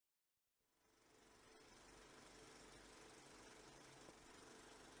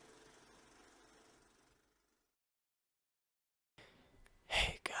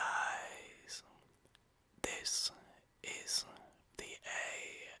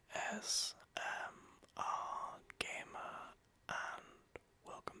Gamer, and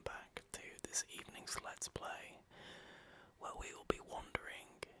welcome back to this evening's Let's Play, where we will be wandering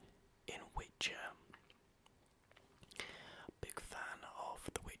in Witcher. Big fan of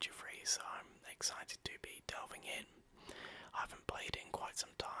The Witcher 3, so I'm excited to be delving in. I haven't played in quite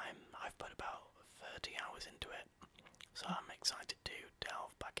some time. I've put about 30 hours into it, so I'm excited to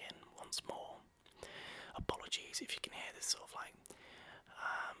delve back in once more. Apologies if you can hear this sort of like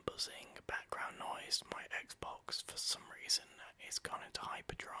buzzing background noise. My Xbox for some reason is gone into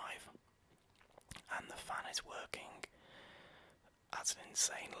hyperdrive and the fan is working at an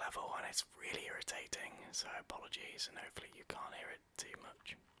insane level and it's really irritating, so apologies and hopefully you can't hear it too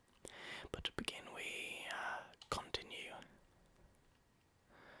much. But to begin we continue.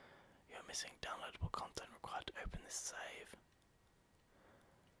 You're missing downloadable content required to open this save.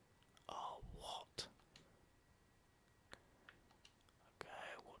 Oh, what?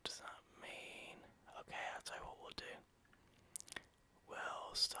 Okay, what does that mean? Okay, I'll tell you what we'll do.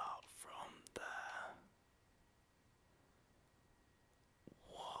 We'll start from there.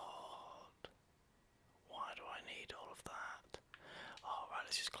 What? Why do I need all of that? Alright,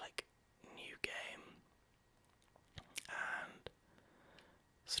 let's just click New Game. And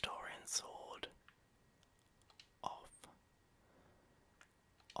Story and Sword. Off.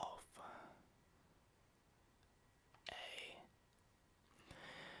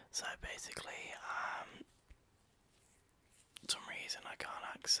 So basically, for some reason I can't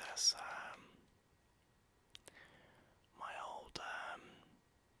access my old,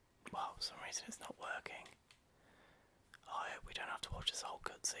 well, for some reason it's not working. I hope we don't have to watch this whole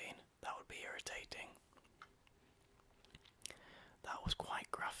cutscene, that would be irritating. That was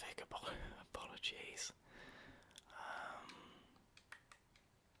quite graphic, apologies.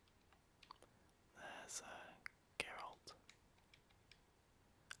 There's Geralt.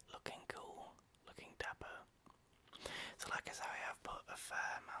 Looking cool, looking dapper. So like I said, I have put a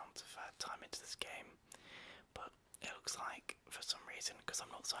fair amount of time into this game, but it looks like for some reason, because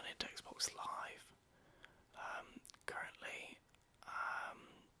I'm not signed into Xbox Live currently,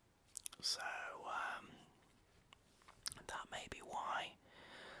 so that may be why.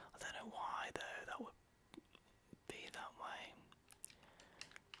 I don't know why though that would be that way.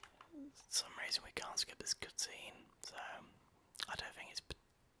 For some reason we can't skip this cutscene, so I don't think it's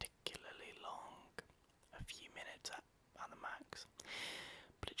particularly long, a few minutes at the max,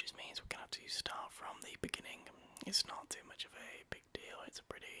 but it just means we're going to have to start from the beginning. It's not too much of a big deal, it's a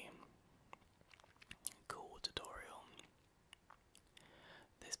pretty cool tutorial.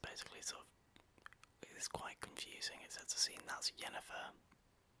 This basically sort of is quite confusing. It sets a scene, that's Yennefer.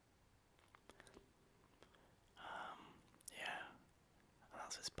 Yeah, and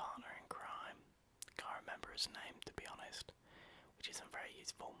that's his partner in crime. Can't remember his name to be honest, which isn't very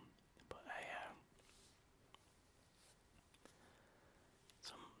useful, but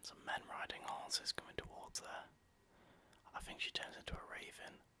some men riding horses coming towards her. I think she turns into a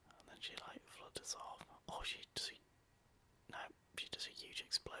raven and then she like flutters off. Or she does she does a huge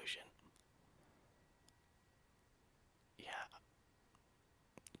explosion. Yeah,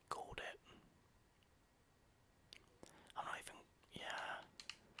 called it. I'm not even, yeah.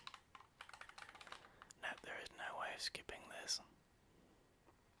 No, there is no way of skipping this.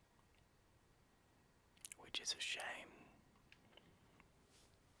 Which is a shame.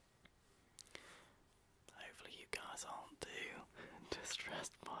 Hopefully you guys aren't too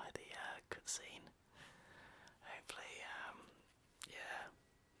distressed by the cutscene. Hopefully, yeah,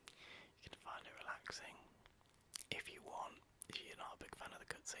 you can find it relaxing. If you want, if you're not a big fan of the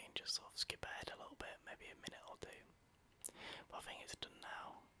cutscene, just sort of skip ahead a little bit, maybe a minute or two. But I think it's done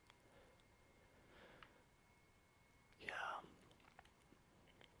now. Yeah,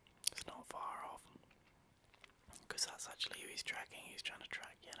 it's not far off. Because that's actually who he's tracking. He's trying to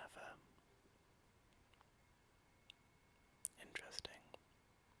track Yennefer. Interesting.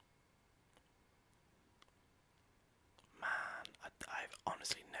 Man, I've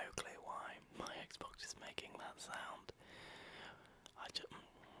honestly no clue why my Xbox is making that sound.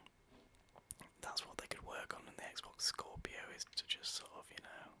 That's what they could work on in the Xbox Scorpio, is to just sort of, you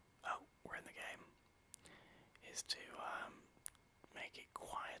know, oh, we're in the game, is to make it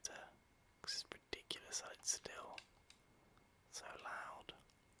quieter, because it's ridiculous that it's still so loud.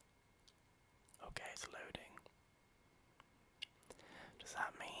 Okay, it's loading. Does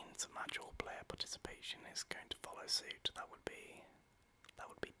that mean some actual player participation is going to follow suit? That would be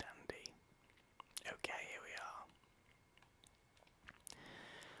dandy. Okay, here we are.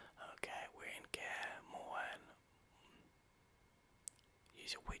 Okay, we're in Care Morhen.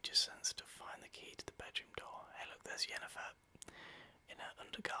 Use your Witcher sense to find the key to the bedroom door. Hey look, there's Yennefer in her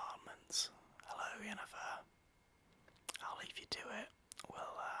undergarments. Jennifer. I'll leave you to it.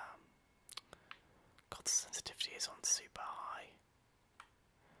 Well, God, the sensitivity is on super high.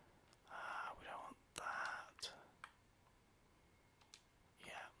 We don't want that.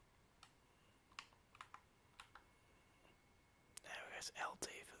 Yeah. There we go, LD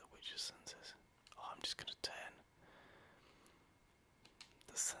for the witch's senses. Oh, I'm just gonna turn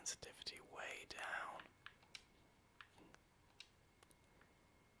the sensitivity way down.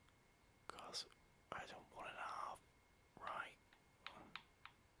 Because I don't want it half. Right.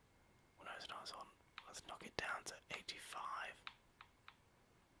 Well, no, it's not on. Let's knock it down to 85.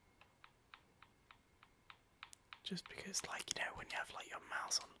 Just because, like, you know, when you have like your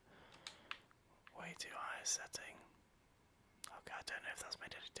mouse on way too high a setting. Okay, I don't know if that's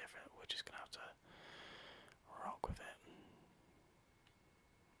made any different. We're just gonna have to rock with it.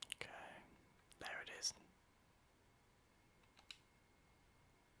 Okay, there it is.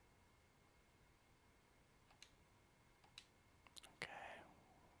 Okay.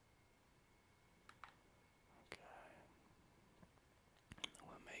 Okay.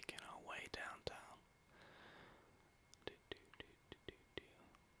 We're making our way downtown.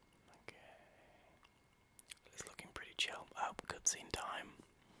 Okay. It's looking pretty chill. Oh, cutscene time.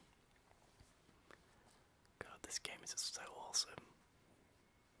 God, this game is so awesome.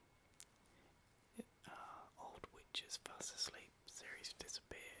 Old witches fast asleep. Series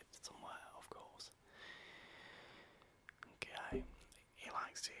disappeared somewhere, of course. Okay. He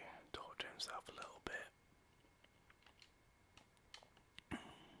likes to talk to himself a little bit.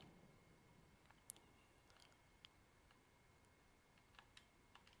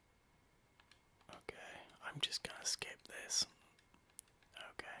 Okay, I'm just gonna skip this.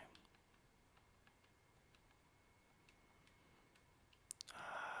 Okay.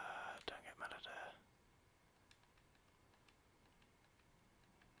 Don't get mad at her.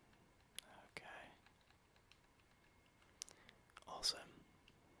 Okay. Awesome.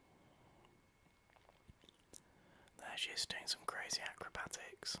 There she is doing some crazy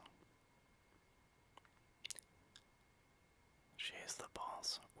acrobatics. She is the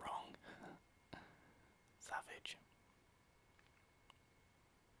boss. Wrong. Savage.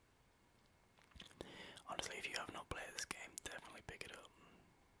 Honestly, if you have not played this game, definitely pick it up.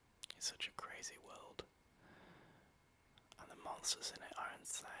 It's such a crazy world. And the monsters in it are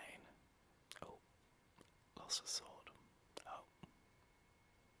insane. Oh, lost a sword. Oh.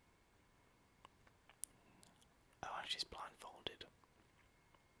 Oh, and she's blindfolded.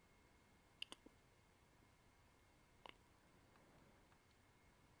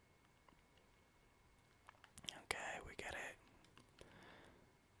 Okay, we get it.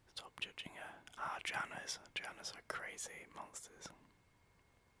 Stop judging her. Ah, Jannas. Jannas are crazy monsters.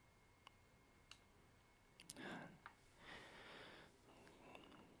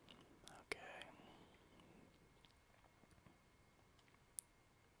 Okay.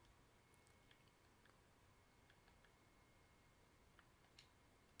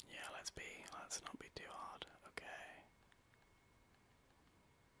 Yeah, let's not be too hard. Okay.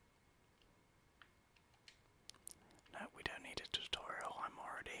 No, we don't need a tutorial. I'm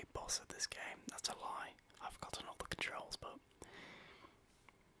already boss at this game. That's a lie. I've forgotten all the controls, but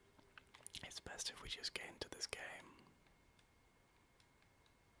it's best if we just get into this game.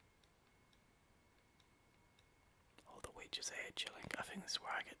 Oh, the witch is here chilling. I think this is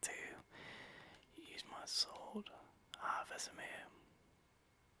where I get to use my sword. Ah, Vesemir.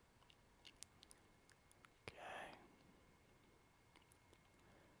 Okay.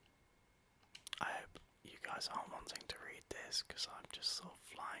 I hope you guys aren't wanting to read this because I'm just sort of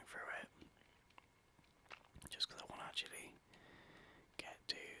flying through it. Just because I want to actually get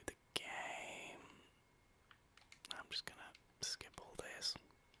to the game. I'm just gonna skip all this.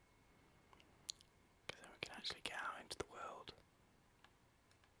 Because then we can actually get out into the world.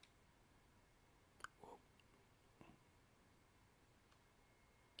 Whoa.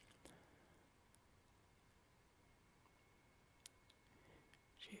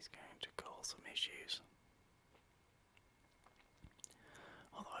 She's going to cause some issues.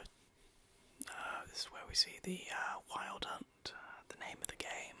 Although, this is where we see the Wild Hunt, the name of the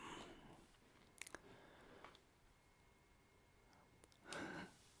game.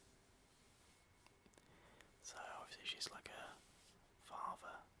 So obviously she's like a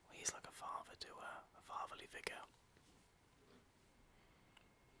father. Well, he's like a father to her, a fatherly figure.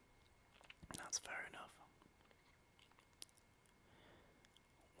 That's fair enough.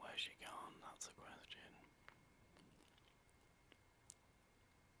 Where's she gone? That's the question.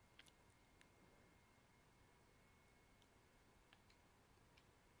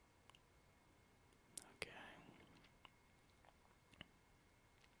 Okay.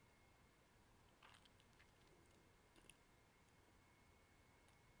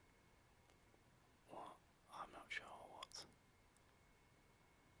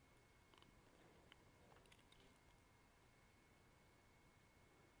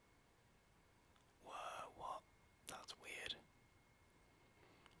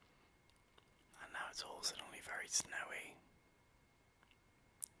 it's all suddenly very snowy.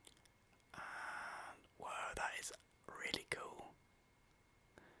 And whoa, that is really cool.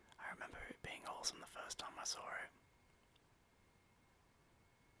 I remember it being awesome the first time I saw it.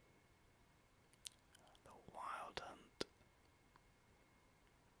 The Wild Hunt.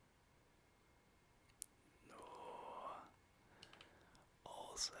 Oh,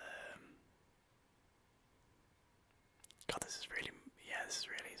 awesome. God, this is really, this is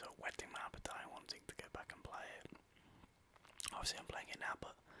really sort of whetting my appetite, wanting to go back and play it. Obviously I'm playing it now,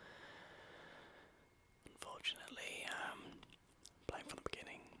 but unfortunately, playing from the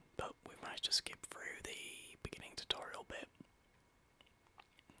beginning. But we've managed to skip through the beginning tutorial bit.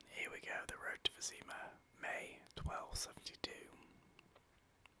 Here we go, the road to Vizima, May 1272.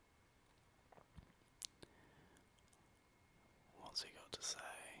 What's he got to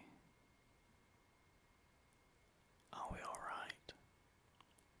say? Are we alright?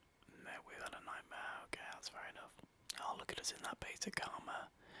 No, we've had a nightmare. Okay, that's fair enough. Oh, look at us in that basic armour.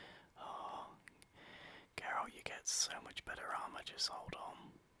 Oh, Carol, you get so much better armour, just hold on.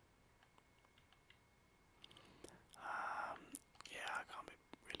 Yeah, I can't be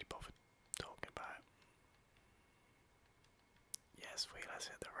really bothered talking about it. Yes, let's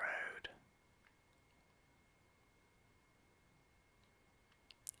hit the road.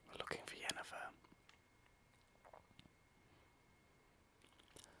 We're looking for Yennefer.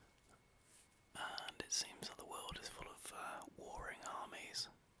 And it seems that the world is full of warring armies.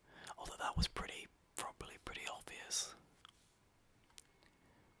 Although that was probably pretty obvious.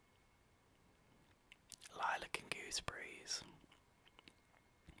 Lilac and Gooseberries.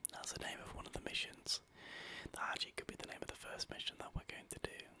 That's the name of one of the missions. That actually could be the name of the first mission that we're going to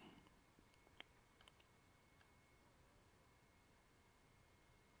do.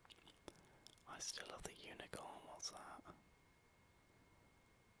 I still love the unicorn. What's that?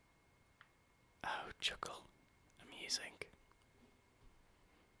 Oh, chuckle. Amusing.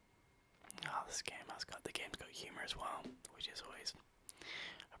 Oh, the game's got humour as well, which is always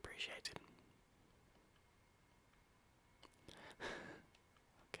appreciated.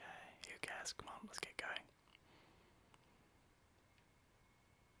 Okay, who cares? Come on, let's get going.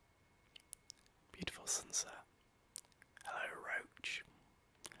 Beautiful sunset. Hello, Roach.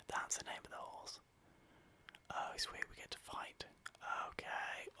 That's the name of the horse. Oh, sweet, we get to fight.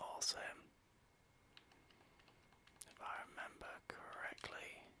 Okay, awesome. If I remember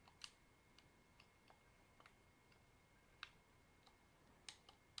correctly.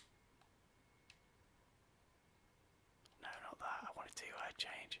 No, not that. I wanted to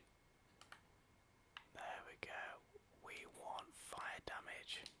change. There we go. We want fire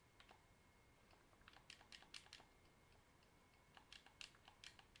damage.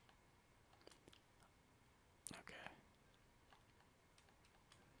 Okay.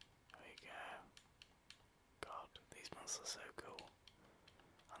 There we go. God, these monsters are so cool.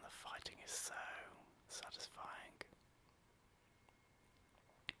 And the fighting is so satisfying.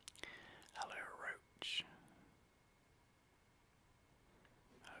 Hello, Roach.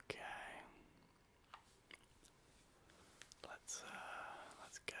 Okay.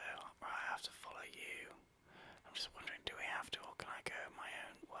 Let's go. Right, I have to follow you. I'm just wondering, do we have to, or can I go my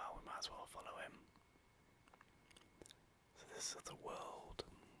own? Well, we might as well follow him. So this is the world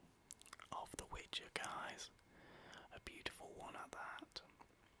of The Witcher, guys. A beautiful one at that.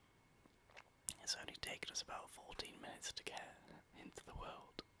 It's only taken us about 14 minutes to get into the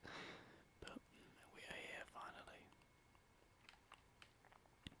world, but we are here finally.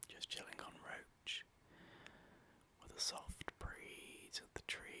 Just chilling on Roach, with a soft breeze of the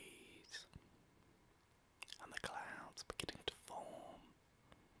trees, and the clouds beginning to form.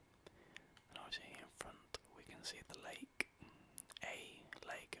 And obviously in front we can see the lake, a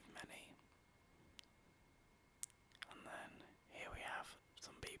lake of many. And then here we have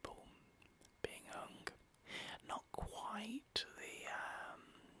some people being hung. Not quite the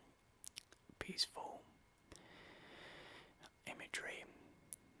peaceful imagery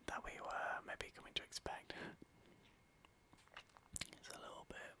that we were maybe coming to expect. It's a little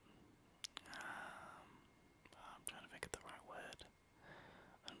bit, I'm trying to think of the right word.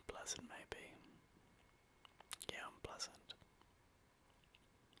 Unpleasant, maybe. Yeah, unpleasant.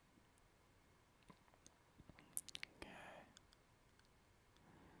 Okay.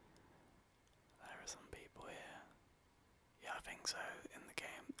 There are some people here. Yeah, I think so. In the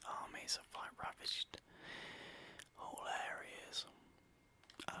game, armies have like ravaged whole areas.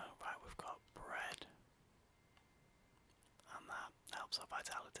 Oh, right, we've got bread. And that helps our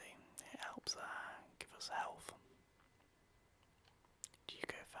vitality. It helps give us health. Do you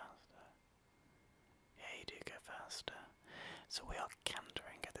go faster? Yeah, you do go faster. So we are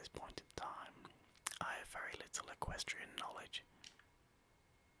cantering at this point in time. equestrian knowledge.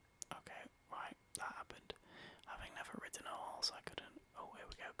 Okay, right, that happened. Having never ridden a horse, I couldn't. Oh, here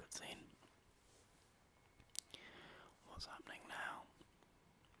we go, cutscene. What's happening now?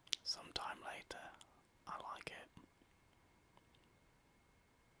 Sometime later. I like it.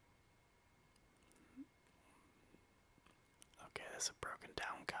 Okay, there's a broken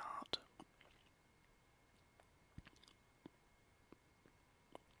down cart.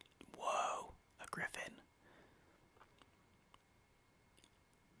 Whoa, a griffin.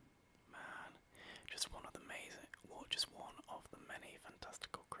 Man, just one of the many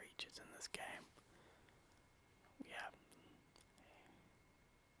fantastical creatures in this game. Yeah.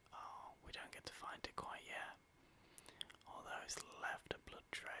 Oh, we don't get to find it quite yet. Although it's left a blood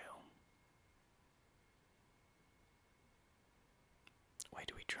trail. Wait,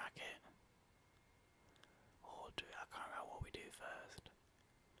 do we track it? Or I can't remember what we do first.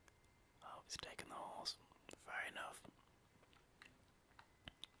 Oh, it's taken the horse. Fair enough.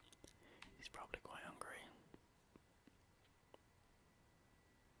 He's probably quite hungry.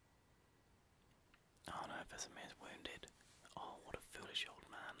 Oh no, Vesemir's wounded. Oh, what a foolish old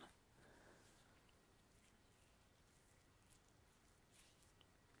man.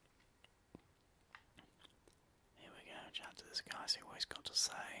 Here we go, chat to this guy, see what he's got to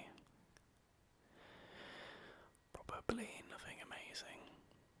say. Probably nothing amazing.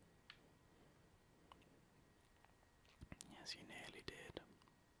 Yes, you nearly did.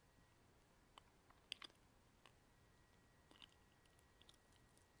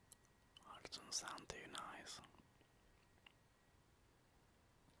 Oh, it doesn't sound too nice.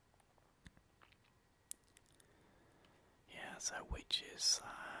 Yeah, so witches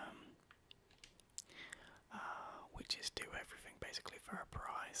do everything basically for a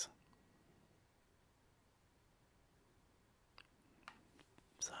prize.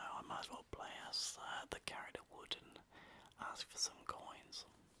 So I might as well play as the character would and ask for some coins.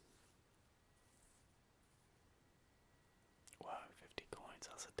 Whoa, 50 coins,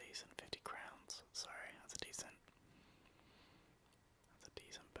 that's a decent 50 crowns. Sorry, that's a decent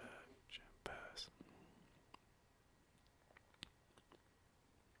purse.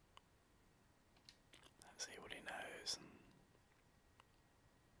 Let's see what he knows.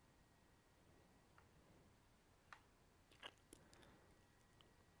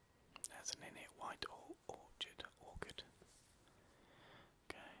 There's an innate white orchid.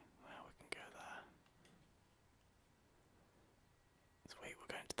 Okay, well we can go there. Sweet, we're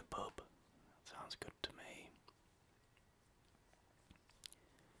going to the pub. Sounds good to me.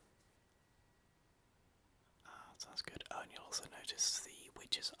 Sounds good. Oh, and you'll also notice the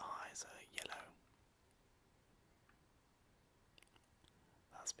witch's eyes are yellow.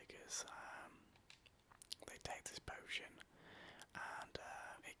 That's because they take this potion and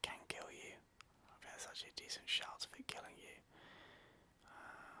it can kill you. I think there's actually a decent chance of it killing you.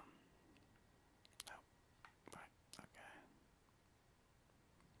 Oh, right, okay.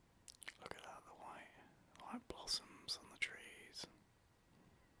 Look at that, the white blossoms on the trees.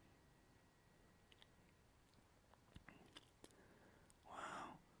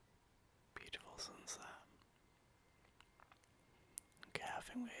 Wow, beautiful sunset. Okay, I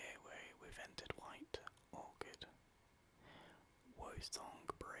think we've entered White Orchid. Wosong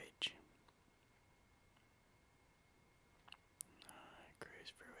Bridge.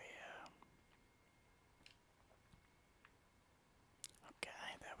 Cruise through here. Okay,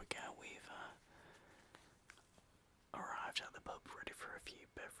 there we go. We've arrived at the pub, ready for a few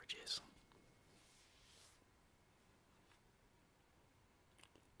beverages.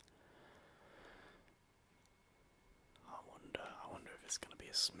 I wonder if it's going to be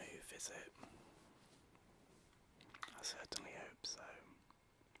a smooth visit. I certainly hope so.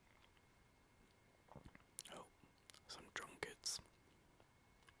 Oh, some drunkards.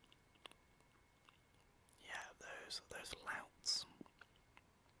 Yeah, those louts.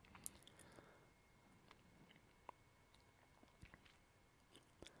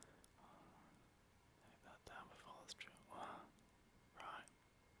 Take that down before it's true. Wow. Right.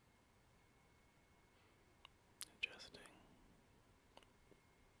 Interesting.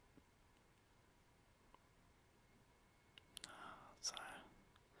 So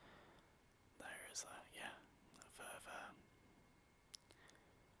there is a further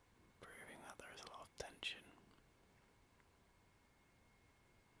proving that there is a lot of tension.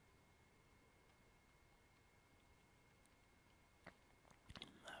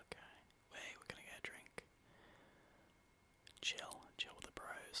 Okay, wait, we're gonna get a drink. Chill with the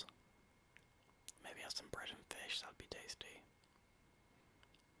bros. Maybe have some bread and fish, that'd be tasty.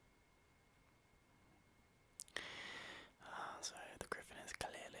 So the griffin is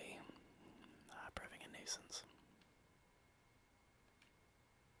clearly proving a nuisance.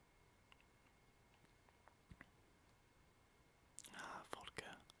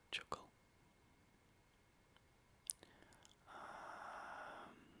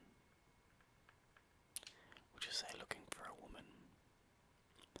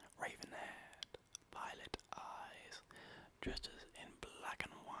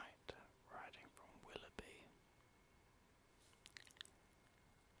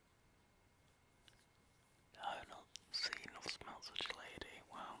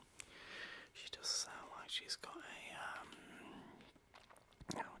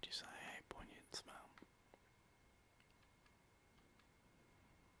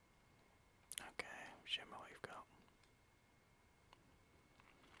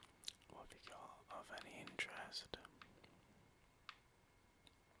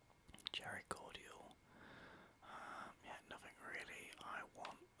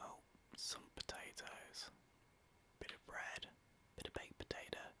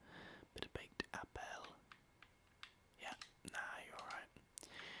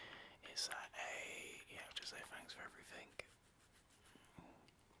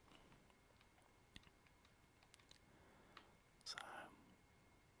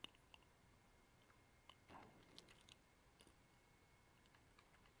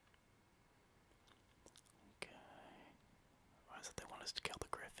 hours to kill the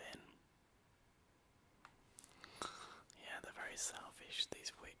griffin. Yeah, they're very selfish,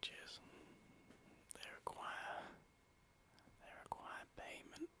 these witches. They require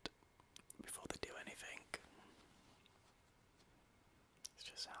payment before they do anything. It's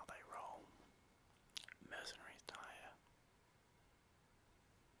just how they roll. Mercenaries dire.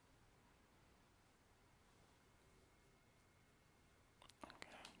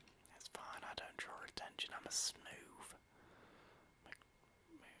 Okay, it's fine, I don't draw attention, I'm a smooth.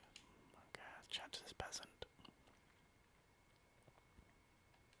 Okay, let's chat to this peasant.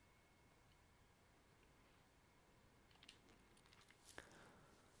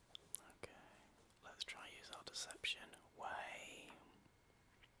 Okay, let's try use our deception. Way.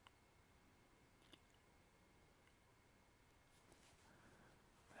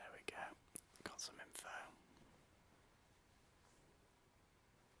 There we go. Got some info.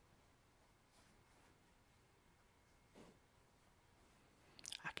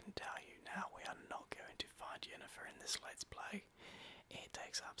 I can tell you now we are not going to find Yennefer in this Let's Play. It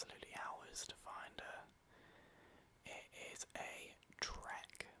takes absolutely hours to find her. It is a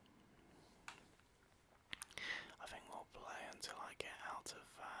trek. I think we'll play until I get out of,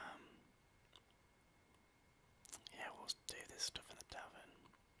 yeah, we'll do this stuff in the tavern.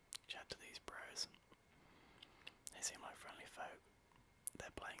 Chat to these bros. They seem like friendly folk.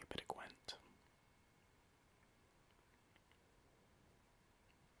 They're playing a bit of Gwent.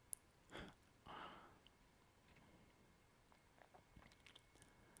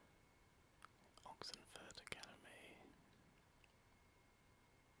 Oxenford Academy.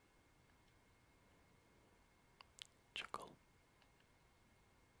 Chuckle.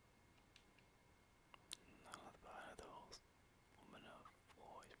 None of the horse. Woman of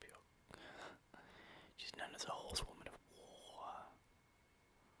war is pure. She's known as a horsewoman of war.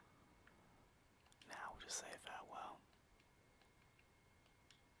 Now we'll just say farewell.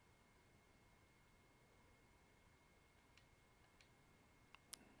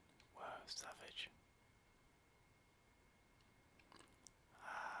 Whoa, savage.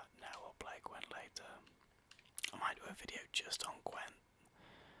 Now we'll play Gwent later. I might do a video just on Gwent.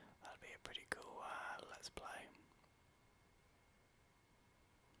 That'd be a pretty cool let's play.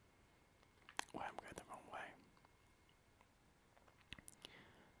 Wait, I'm going the wrong way.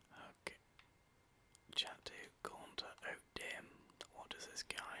 Okay. Chat to Gaunter. Oh dim. What does this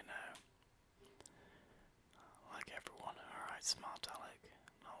guy know? Like everyone. Alright, smart Alec.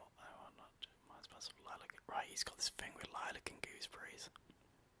 No, I'm not. Might as well lilac. Right, he's got this thing with lilac and gooseberries.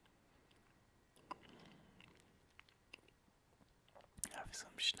 Have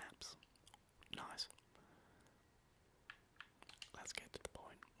some schnapps. Nice. Let's get to the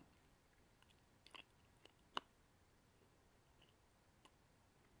point.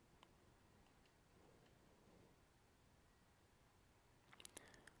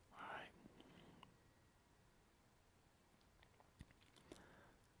 Alright.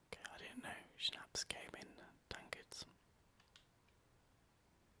 Okay, I didn't know schnapps came in tankards.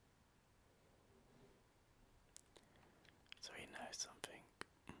 So he knows something.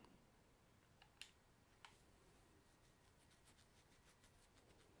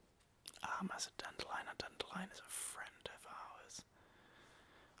 As a dandelion is a friend of ours.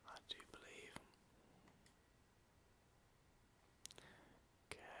 I do believe.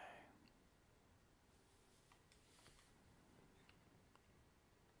 Okay.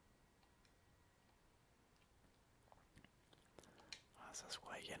 That's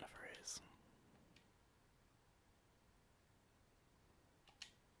where Yennefer is.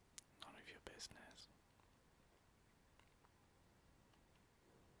 None of your business.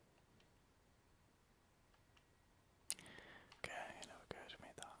 Okay, you know, go to me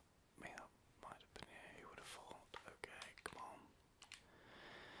that might have been here. Who would have thought? Okay, come on.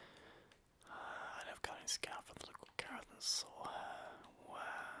 I never got any scout for the local carrot and saw her.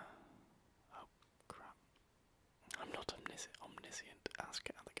 Where? Oh crap! I'm not omniscient. Ask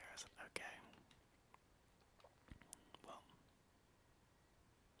at the garrison. Okay. Well,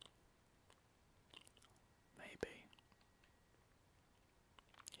 maybe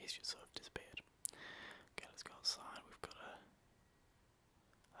he's just sort of disappeared. Okay, let's go outside. We've got a.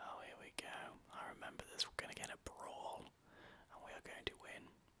 Oh, here we go. I remember this. We're going to get a brawl, and we are going to win.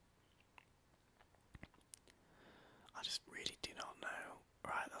 I just really do not know.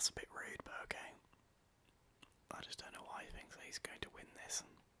 Right, that's a bit rude, but okay. I just don't know why he thinks that he's going to win this.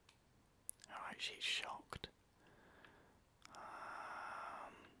 Alright, she's shocked.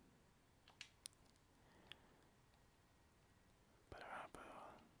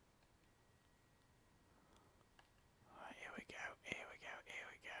 Alright, here we go, here we go, here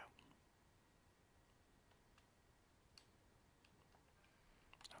we go.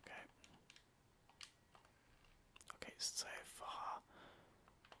 so far.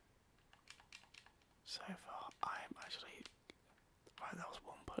 So far, I'm actually. Right, that was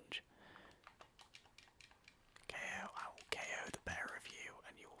one punch. KO, I will KO the pair of you,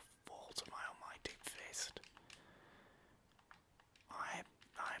 and you will fall to my almighty fist.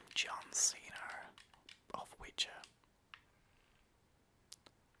 I'm John Cena of Witcher.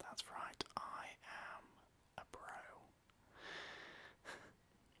 That's right, I am a pro.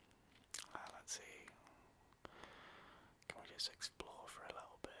 Let's see. Can we just explore for a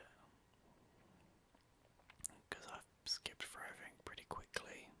little bit? Because I've skipped through everything pretty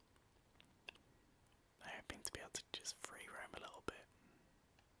quickly. I'm hoping to be able to just free roam a little bit.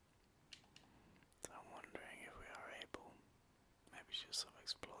 So I'm wondering if we are able, maybe just sort of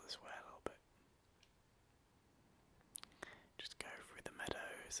explore this way a little bit. Just go through the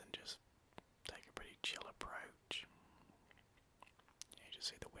meadows and just take a pretty chill approach. You just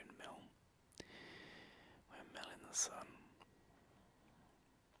see the windmill. Windmill in the sun.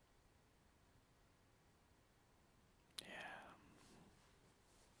 Yeah.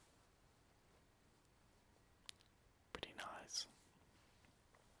 Pretty nice.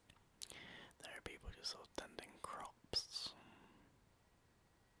 There are people just sort of tending crops.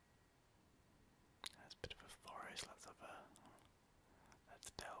 There's a bit of a forest, let's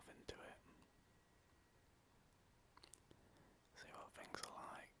delve into it. See what things are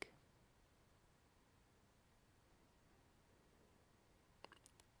like.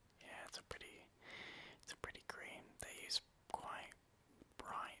 Yeah, it's a pretty green. They use quite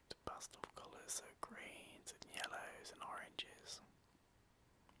bright pastel colours, so greens and yellows and oranges.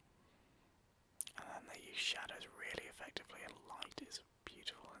 And then they use shadows really effectively, and light is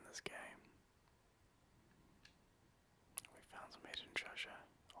beautiful in this game. We found some hidden treasure,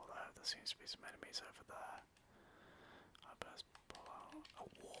 although there seems to be some enemies over there. I best pull out a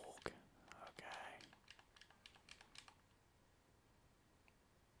walk. Okay.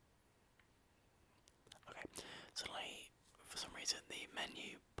 Okay, suddenly, for some reason, the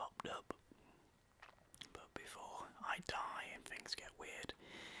menu popped up. But before I die and things get weird,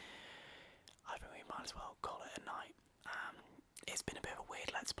 I think we might as well call it a night. It's been a bit of a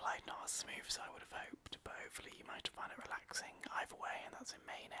weird Let's Play, not as smooth as I would have hoped, but hopefully you might find it relaxing either way, and that's the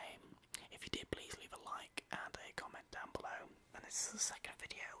main aim. If you did, please leave a like and a comment down below. And this is the second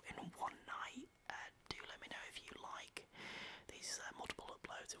video in one night. Do let me know if you like these multiple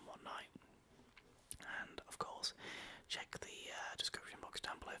uploads in one night. And of course, check the description box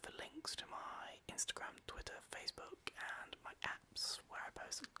down below for links to my Instagram, Twitter, Facebook, and my apps where I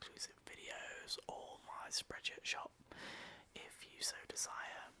post exclusive videos, or my Spreadshirt shop if you so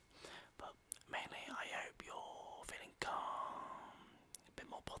desire. But mainly, I hope you're feeling calm, a bit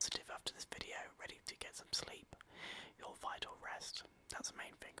more positive after this video, ready to get some sleep. Your vital rest. That's the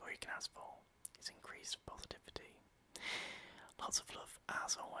main thing all you can ask for, is increased positivity. Lots of love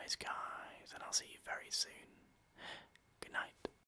as always, guys, and I'll see you very soon. Good night.